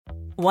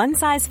One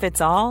size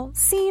fits all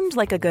seemed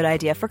like a good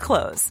idea for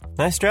clothes.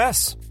 Nice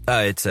dress.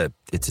 It's a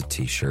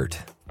t-shirt.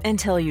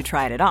 Until you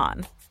tried it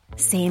on.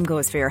 Same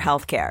goes for your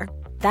healthcare.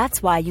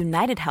 That's why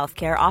United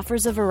Healthcare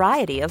offers a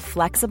variety of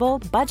flexible,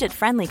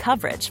 budget-friendly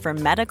coverage for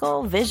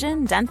medical,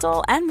 vision,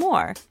 dental, and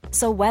more.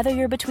 So whether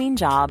you're between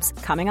jobs,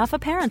 coming off a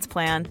parent's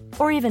plan,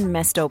 or even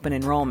missed open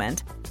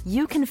enrollment,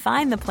 you can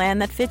find the plan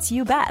that fits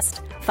you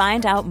best.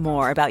 Find out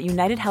more about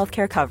United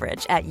Healthcare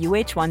coverage at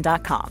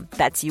uh1.com.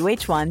 That's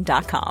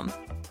uh1.com.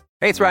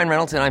 Hey, it's Ryan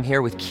Reynolds, and I'm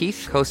here with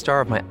Keith,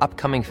 co-star of my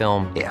upcoming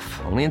film,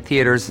 If, only in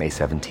theaters May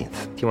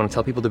 17th. Do you want to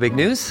tell people the big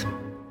news?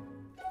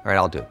 All right,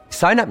 I'll do it.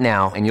 Sign up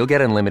now and you'll get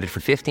unlimited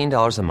for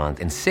 $15 a month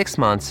and 6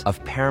 months of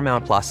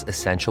Paramount Plus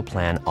Essential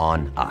Plan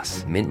on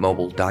us.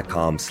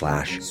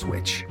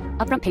 MintMobile.com/switch.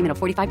 Upfront payment of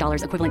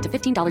 $45 equivalent to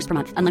 $15 per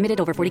month. Unlimited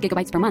over 40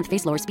 gigabytes per month.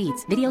 Face lower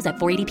speeds. Videos at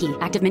 480p.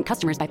 Active Mint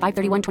customers by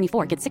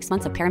 531.24 get 6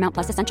 months of Paramount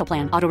Plus Essential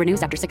Plan. Auto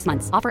renews after 6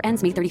 months. Offer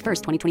ends May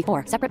 31st,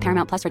 2024. Separate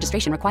Paramount Plus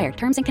registration required.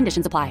 Terms and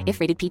conditions apply if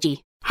rated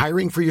PG.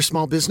 Hiring for your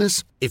small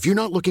business? If you're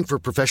not looking for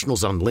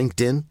professionals on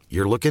LinkedIn,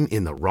 you're looking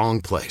in the wrong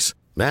place.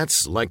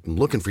 That's like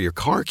looking for your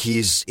car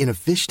keys in a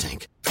fish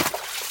tank.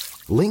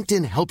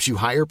 LinkedIn helps you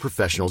hire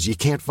professionals you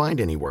can't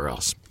find anywhere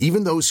else,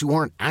 even those who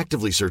aren't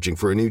actively searching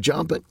for a new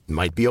job but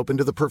might be open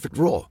to the perfect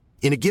role.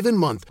 In a given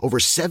month, over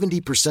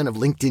 70% of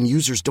LinkedIn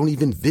users don't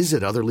even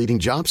visit other leading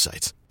job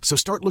sites. So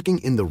start looking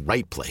in the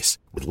right place.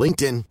 With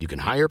LinkedIn, you can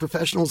hire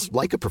professionals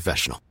like a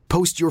professional.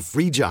 Post your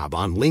free job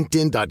on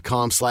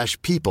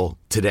linkedin.com/people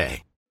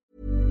today.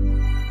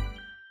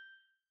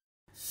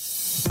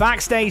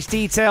 Backstage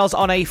details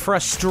on a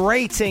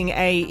frustrating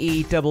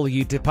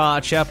AEW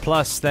departure,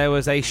 plus there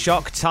was a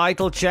shock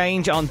title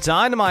change on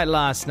Dynamite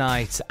last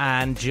night,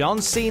 and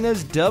John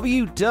Cena's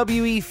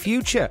WWE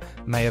future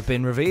may have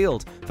been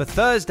revealed. For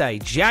Thursday,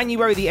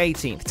 January the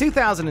 18th,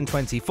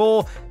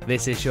 2024,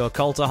 this is your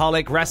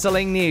Cultaholic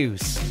Wrestling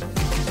News.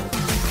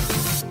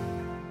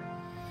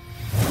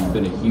 He's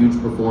been a huge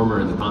performer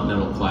in the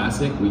Continental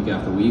Classic week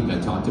after week. I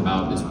talked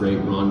about this great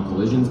run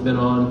Collision's been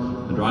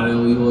on. Andrade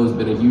El Idolo has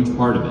been a huge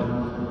part of it.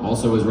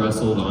 Also has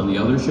wrestled on the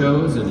other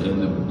shows and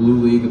in the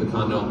Blue League of the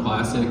Continental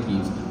Classic.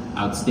 He's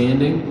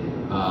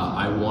outstanding.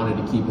 I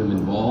wanted to keep him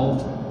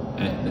involved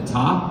at the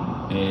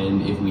top,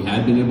 and if we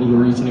had been able to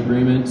reach an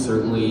agreement,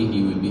 certainly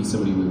he would be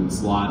somebody we would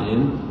slot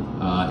in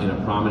a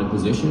prominent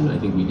position. I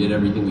think we did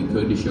everything we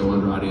could to show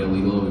Andrade El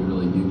Idolo we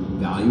really do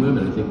value him,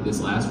 and I think this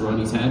last run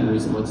he's had in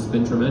recent months has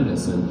been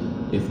tremendous. And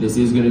if this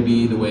is going to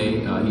be the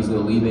way he's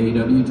going to leave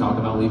AEW, talk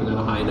about leaving on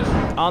a high note.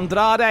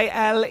 Andrade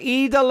El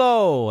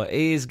Idolo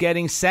is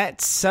getting set,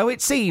 so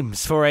it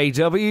seems, for a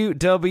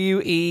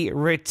WWE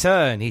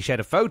return. He shared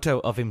a photo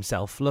of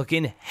himself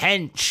looking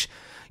hench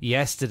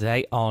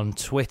yesterday on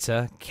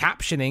Twitter,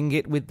 captioning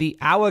it with the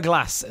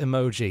hourglass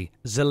emoji.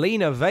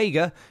 Zelina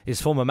Vega,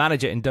 his former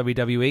manager in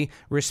WWE,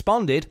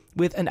 responded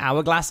with an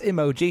hourglass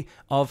emoji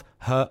of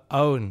her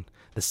own.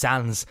 The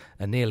sands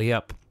are nearly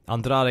up.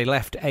 Andrade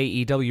left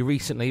AEW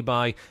recently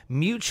by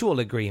mutual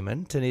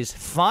agreement, and his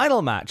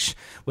final match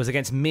was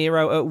against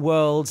Miro at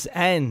World's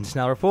End.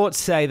 Now, reports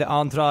say that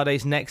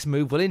Andrade's next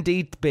move will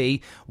indeed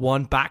be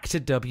one back to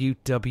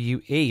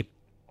WWE.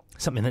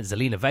 Something that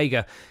Zelina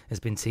Vega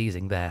has been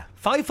teasing there.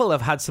 Fightful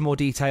have had some more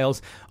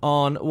details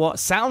on what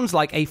sounds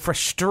like a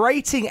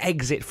frustrating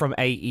exit from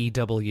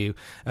AEW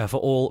for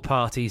all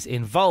parties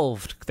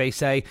involved. They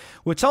say,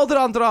 we're told that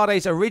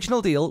Andrade's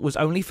original deal was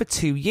only for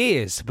 2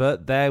 years,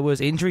 but there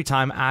was injury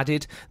time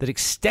added that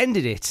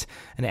extended it,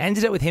 and it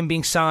ended up with him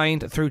being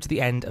signed through to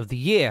the end of the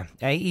year.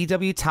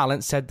 AEW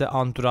talent said that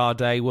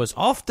Andrade was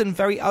often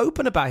very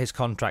open about his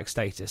contract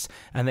status,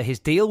 and that his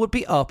deal would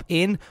be up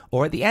in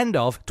or at the end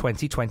of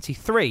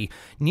 2023.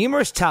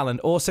 Numerous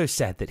talent also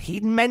said that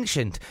he'd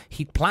mentioned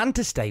he'd planned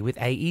to stay with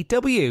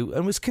AEW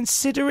and was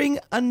considering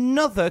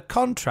another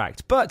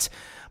contract, but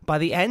by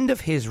the end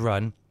of his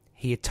run,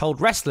 he had told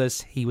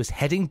wrestlers he was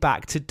heading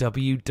back to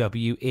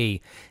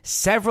WWE.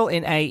 Several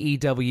in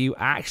AEW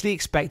actually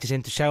expected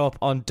him to show up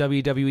on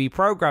WWE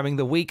programming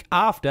the week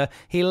after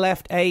he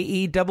left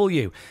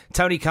AEW.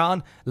 Tony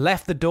Khan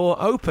left the door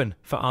open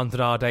for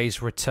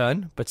Andrade's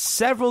return, but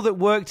several that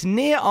worked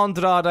near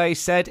Andrade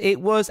said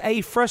it was a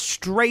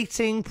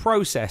frustrating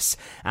process,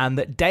 and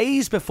that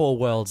days before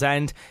World's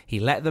End, he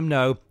let them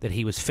know that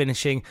he was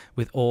finishing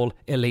with All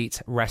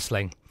Elite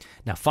Wrestling.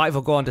 Now, Fight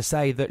will go on to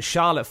say that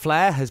Charlotte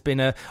Flair has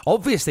been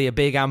obviously a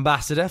big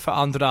ambassador for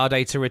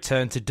Andrade to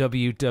return to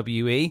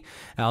WWE.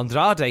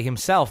 Andrade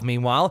himself,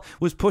 meanwhile,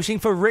 was pushing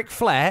for Ric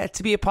Flair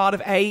to be a part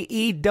of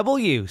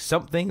AEW,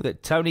 something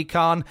that Tony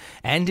Khan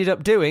ended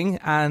up doing,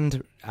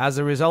 and as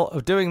a result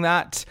of doing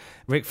that,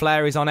 Ric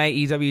Flair is on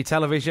AEW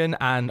television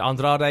and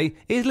Andrade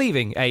is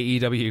leaving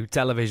AEW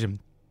television.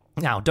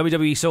 Now,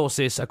 WWE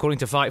sources, according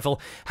to Fightful,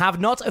 have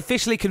not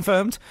officially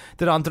confirmed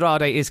that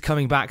Andrade is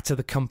coming back to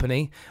the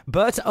company,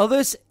 but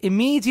others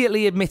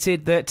immediately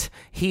admitted that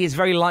he is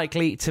very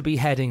likely to be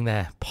heading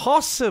there.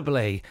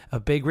 Possibly a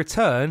big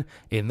return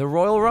in the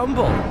Royal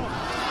Rumble.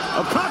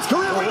 Khan's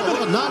career, wait a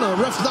minute. No,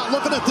 ref's not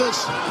looking at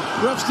this.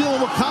 Ref's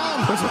dealing with Khan.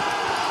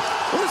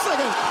 Wait a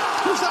second.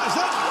 Who's that? Is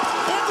that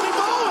Anthony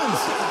Moore?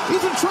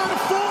 He's been trying to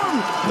form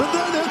the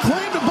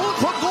claim to Bullet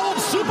Club Gold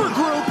super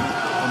group.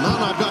 Well,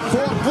 now I've got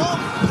 4 up.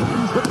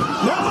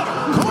 Now,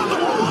 caught the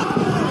roll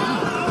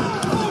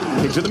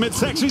up. Kick to the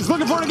midsection. He's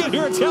looking for it again.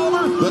 Here it's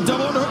Caliber. The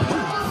double under.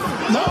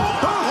 No.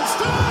 It's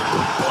done.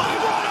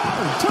 Blade Runner.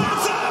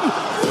 Turns in.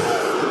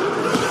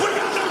 We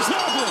got no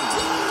champion.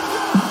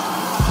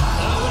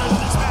 Winners of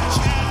this match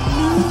and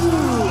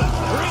new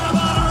Ring of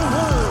Honor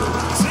World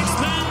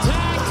 6-Man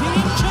Tag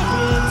Team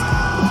Champions,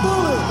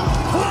 Bullet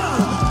Club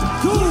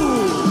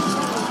Gold.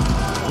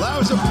 That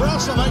was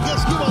impressive. I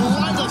guess give a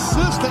light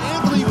assist to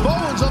Anthony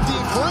Bowens of the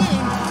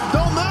Acclaim.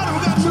 Don't matter.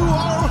 We got new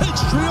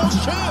ROH Trios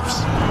champs.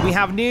 We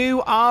have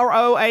new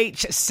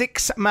ROH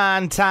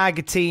 6-man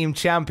tag team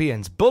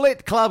champions.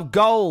 Bullet Club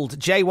Gold,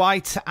 Jay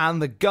White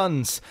and the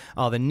Guns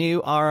are the new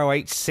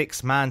ROH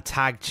 6-man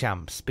tag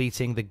champs,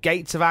 beating the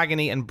Gates of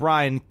Agony and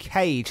Brian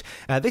Cage.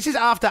 This is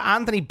after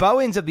Anthony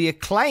Bowens of the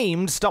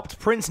Acclaimed stopped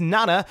Prince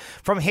Nana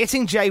from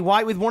hitting Jay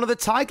White with one of the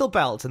title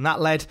belts, and that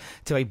led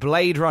to a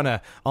Blade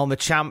Runner on the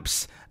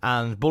champs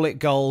and Bullet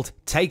Gold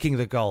taking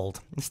the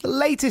gold. It's the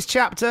latest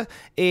chapter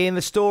in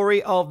the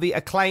story of the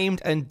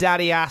Acclaimed and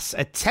Daddy Ass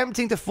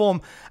attempting to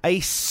form a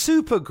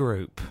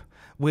supergroup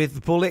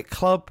with Bullet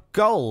Club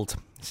Gold.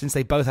 Since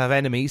they both have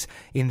enemies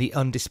in the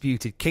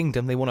Undisputed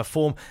Kingdom, they want to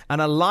form an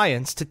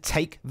alliance to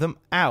take them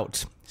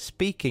out.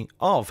 Speaking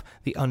of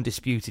the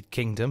Undisputed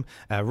Kingdom,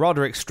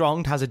 Roderick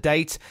Strong has a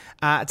date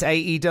at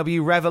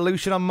AEW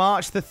Revolution on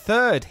March the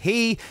 3rd.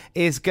 He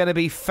is going to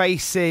be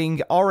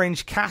facing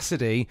Orange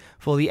Cassidy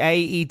for the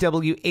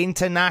AEW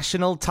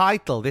International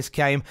title. This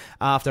came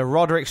after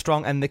Roderick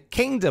Strong and the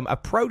Kingdom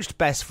approached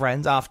Best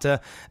Friends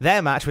after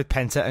their match with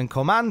Penta and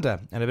Commander.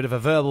 And a bit of a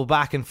verbal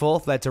back and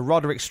forth led to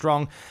Roderick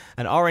Strong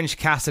and Orange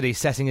Cassidy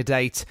setting a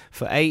date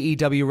for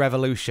AEW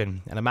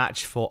Revolution and a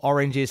match for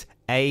Orange's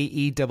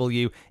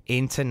AEW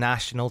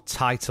International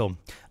title.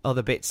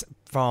 Other bits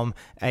from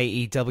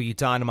AEW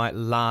Dynamite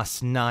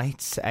last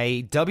night.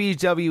 A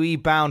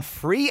WWE-bound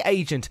free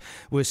agent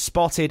was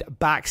spotted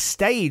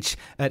backstage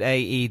at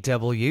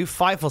AEW.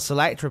 Fightful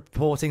Select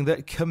reporting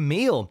that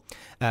Camille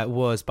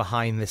was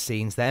behind the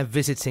scenes there,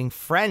 visiting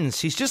friends.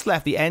 She's just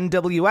left the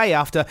NWA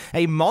after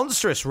a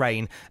monstrous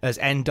reign as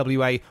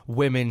NWA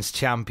Women's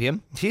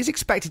Champion. She is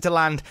expected to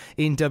land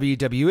in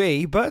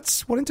WWE,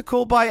 but wanting to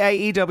call by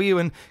AEW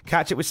and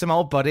catch up with some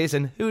old buddies,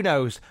 and who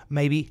knows,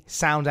 maybe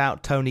sound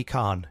out Tony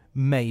Khan.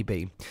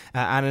 Maybe.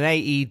 And an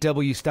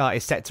AEW star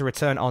is set to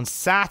return on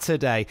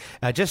Saturday,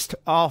 just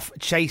off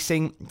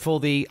chasing for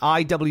the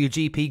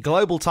IWGP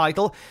Global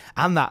title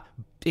and that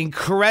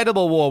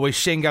incredible war with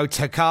Shingo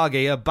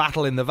Takagi, a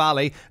battle in the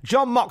valley.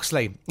 Jon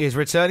Moxley is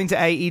returning to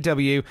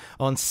AEW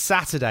on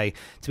Saturday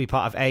to be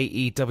part of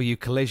AEW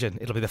Collision.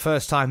 It'll be the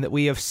first time that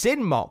we have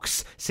seen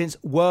Mox since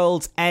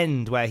World's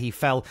End, where he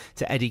fell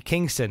to Eddie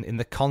Kingston in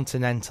the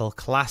Continental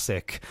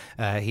Classic.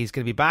 He's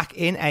going to be back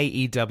in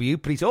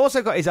AEW, but he's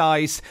also got his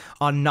eyes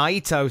on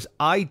Naito's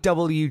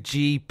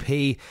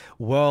IWGP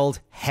World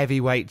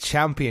Heavyweight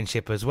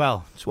Championship as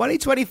well.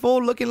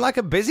 2024 looking like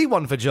a busy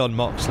one for Jon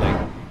Moxley.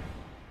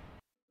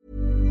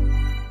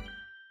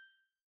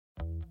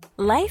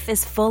 Life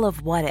is full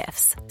of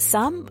what-ifs.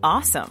 Some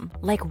awesome,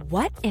 like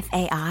what if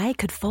AI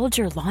could fold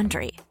your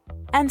laundry?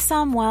 And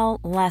some, well,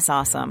 less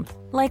awesome,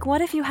 like what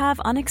if you have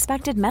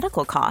unexpected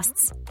medical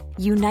costs?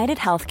 United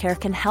Healthcare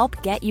can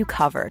help get you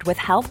covered with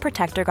Health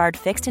Protector Guard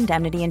fixed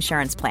indemnity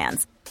insurance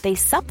plans. They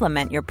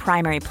supplement your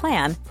primary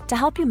plan to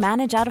help you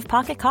manage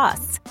out-of-pocket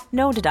costs.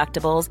 No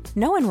deductibles,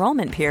 no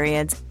enrollment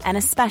periods, and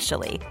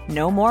especially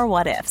no more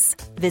what-ifs.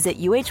 Visit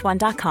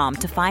UH1.com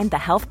to find the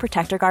Health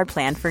Protector Guard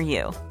plan for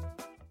you.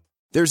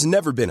 There's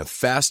never been a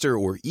faster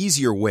or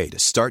easier way to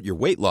start your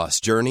weight loss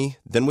journey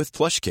than with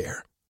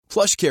PlushCare.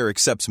 PlushCare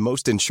accepts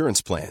most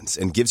insurance plans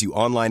and gives you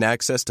online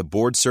access to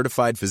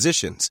board-certified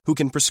physicians who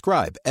can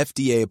prescribe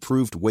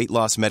FDA-approved weight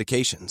loss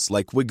medications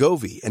like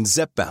Wegovy and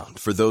Zepbound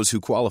for those who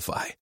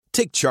qualify.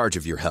 Take charge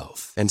of your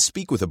health and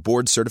speak with a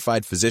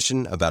board-certified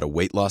physician about a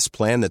weight loss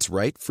plan that's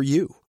right for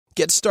you.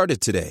 Get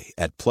started today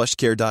at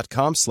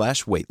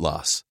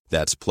plushcare.com/weight-loss.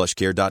 That's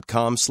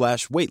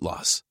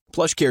plushcare.com/weight-loss.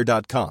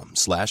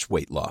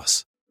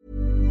 plushcare.com/weight-loss.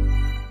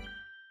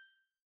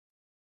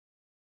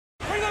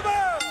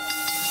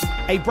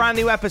 A brand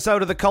new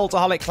episode of the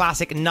Cultaholic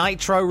Classic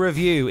Nitro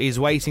Review is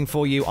waiting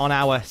for you on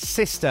our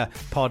sister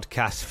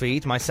podcast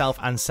feed. Myself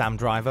and Sam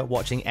Driver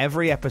watching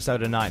every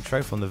episode of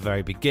Nitro from the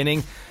very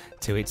beginning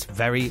to its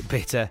very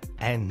bitter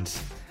end.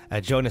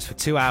 Join us for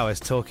 2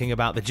 hours talking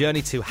about the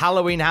journey to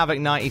Halloween Havoc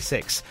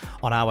 96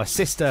 on our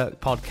sister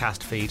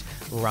podcast feed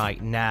right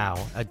now.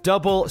 A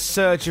double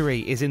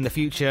surgery is in the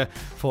future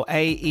for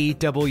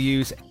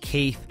AEW's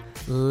Keith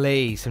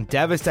Lee. Some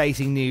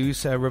devastating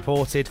news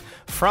reported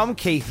from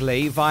Keith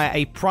Lee via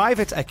a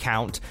private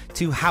account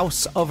to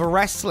House of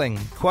Wrestling.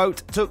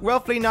 Quote, took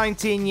roughly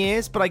 19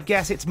 years, but I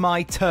guess it's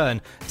my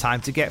turn.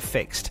 Time to get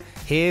fixed.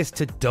 Here's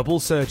to double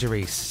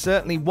surgeries.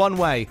 Certainly one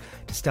way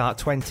to start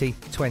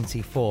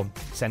 2024.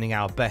 Sending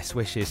our best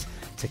wishes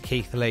to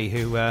Keith Lee,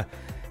 who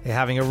They're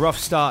having a rough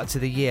start to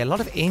the year. A lot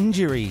of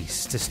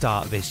injuries to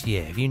start this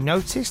year. Have you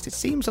noticed? It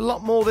seems a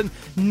lot more than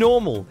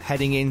normal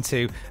heading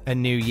into a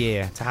new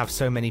year to have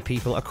so many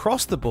people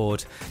across the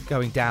board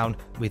going down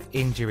with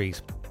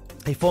injuries.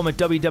 A former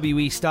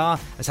WWE star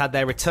has had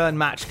their return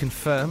match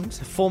confirmed.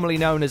 Formerly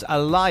known as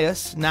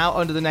Elias, now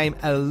under the name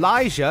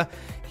Elijah,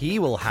 he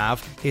will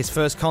have his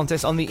first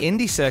contest on the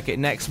indie circuit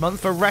next month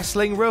for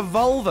Wrestling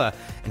Revolver.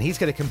 And he's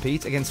going to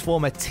compete against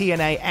former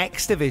TNA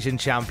X Division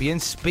champion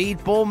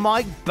Speedball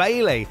Mike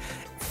Bailey.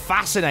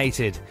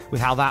 Fascinated with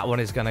how that one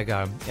is going to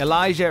go.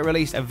 Elijah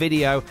released a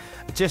video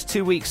just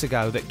 2 weeks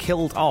ago that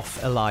killed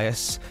off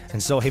Elias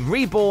and saw him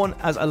reborn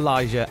as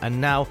Elijah and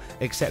now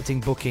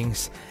accepting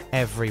bookings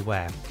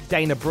everywhere.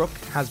 Dana Brooke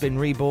has been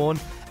reborn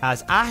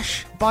as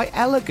Ash by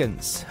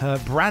Elegance. Her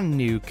brand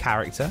new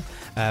character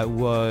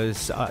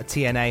was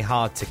TNA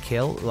Hard to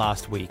Kill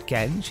last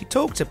weekend. She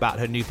talked about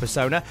her new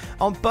persona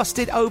on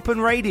Busted Open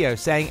Radio,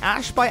 saying,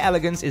 "Ash by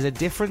Elegance is a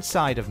different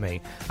side of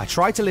me. I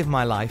try to live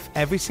my life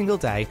every single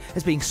day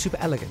as being super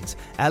elegant.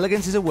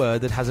 Elegance is a word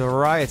that has a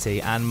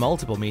variety and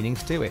multiple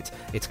meanings to it.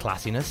 It's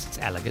classiness, it's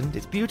elegant,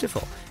 it's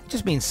beautiful. It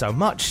just means so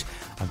much.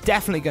 I'm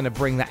definitely going to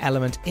bring that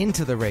element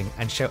into the ring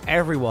and show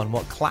everyone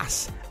what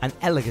class and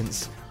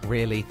elegance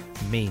really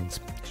means."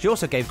 She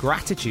also gave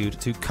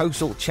gratitude to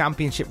Coastal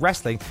Championship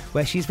Wrestling,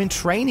 where she's been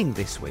training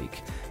this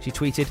week. She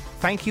tweeted,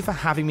 "Thank you for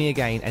having me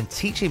again and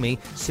teaching me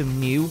some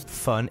new,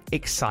 fun,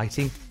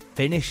 exciting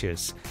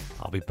finishers.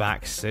 I'll be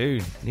back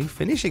soon." New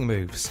finishing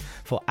moves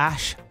for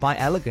Ash by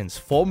Elegance,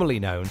 formerly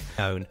known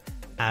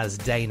as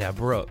Dana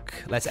Brooke.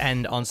 Let's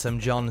end on some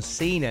John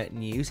Cena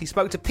news. He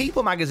spoke to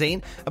People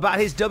magazine about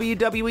his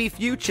WWE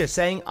future,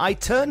 saying, "I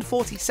turned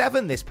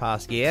 47 this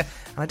past year,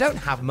 and I don't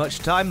have much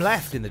time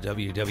left in the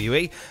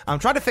WWE. I'm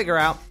trying to figure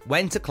out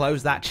when to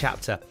close that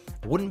chapter.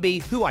 I wouldn't be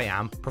who I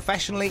am,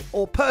 professionally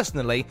or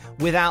personally,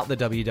 without the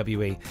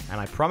WWE, and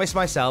I promised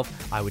myself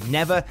I would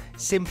never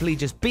simply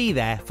just be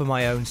there for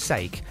my own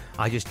sake.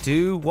 I just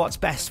do what's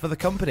best for the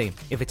company.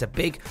 If it's a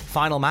big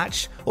final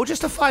match, or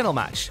just a final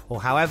match,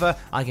 or however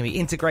I can be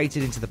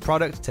integrated into the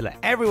product to let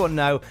everyone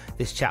know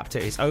this chapter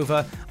is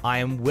over, I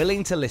am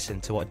willing to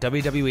listen to what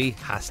WWE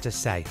has to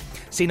say."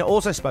 Cena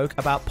also spoke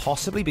about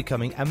possibly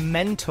becoming a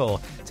mentor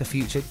to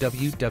future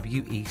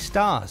WWE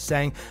stars,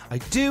 saying, "I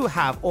do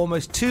have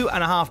almost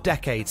 2.5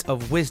 decades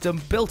of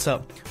wisdom built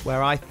up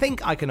where I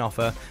think I can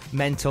offer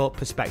mentor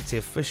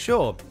perspective for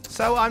sure.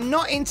 So I'm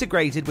not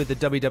integrated with the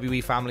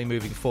WWE family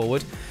moving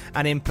forward,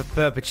 and in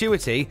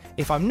perpetuity,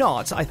 if I'm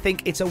not, I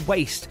think it's a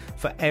waste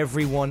for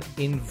everyone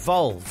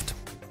involved."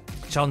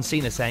 John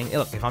Cena saying,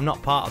 "Look, if I'm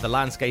not part of the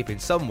landscape in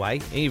some way,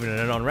 even in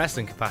a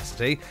non-wrestling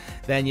capacity,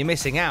 then you're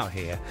missing out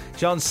here."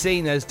 John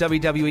Cena's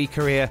WWE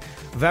career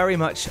very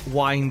much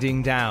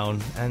winding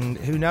down, and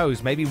who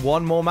knows, maybe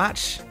one more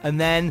match and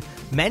then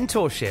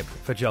mentorship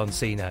for John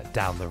Cena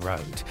down the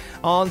road.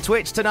 On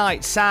Twitch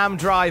tonight, Sam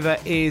Driver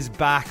is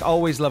back.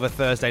 Always love a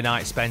Thursday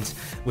night spent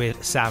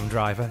with Sam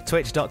Driver.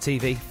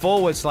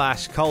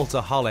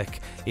 Twitch.tv/Cultaholic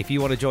if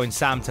you want to join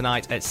Sam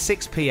tonight at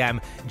 6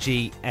 p.m.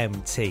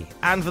 GMT.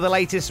 And for the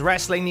latest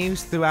wrestling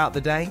news throughout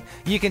the day,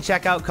 you can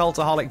check out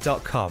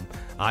Cultaholic.com.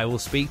 I will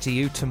speak to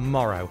you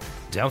tomorrow.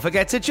 Don't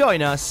forget to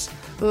join us.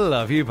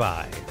 Love you,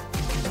 bye.